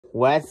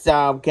What's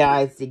up,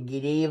 guys?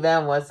 Good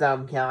evening. What's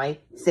up, guys?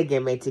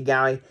 Second mate to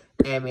Gary.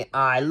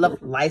 I love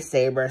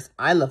lightsabers.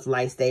 I love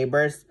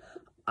lightsabers.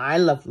 I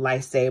love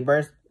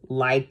lightsabers.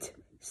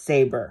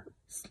 Lightsaber.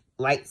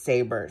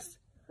 Lightsabers.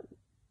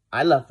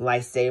 I love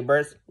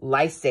lightsabers.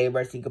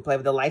 Lightsabers. You can play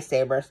with the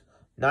lightsabers.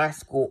 Not at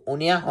school,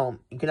 only at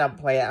home. You cannot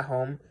play at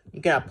home.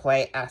 You cannot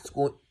play at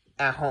school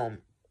at home.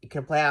 You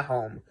can play at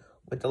home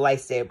with the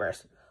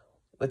lightsabers.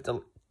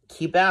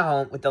 Keep it at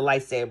home with the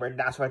lightsaber.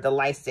 That's right, the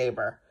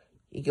lightsaber.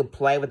 You can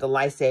play with the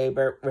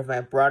lightsaber with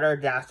my brother.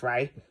 That's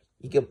right.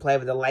 You can play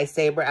with the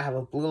lightsaber. I have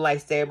a blue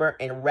lightsaber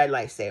and a red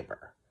lightsaber.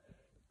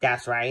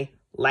 That's right.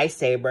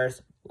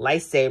 Lightsabers.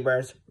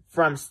 Lightsabers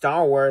from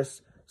Star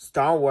Wars.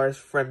 Star Wars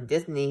from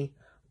Disney.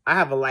 I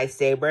have a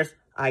lightsabers.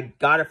 I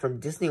got it from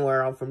Disney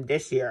World from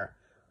this year.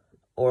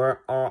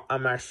 Or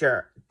I'm not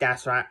sure.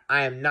 That's right.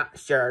 I am not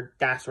sure.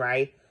 That's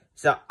right.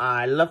 So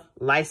I love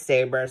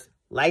lightsabers.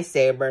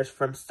 Lightsabers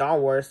from Star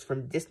Wars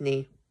from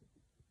Disney.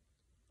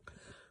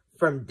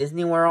 From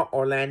Disney World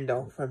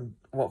Orlando. From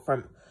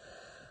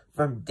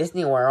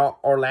Disney World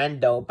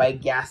Orlando by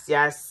Yes.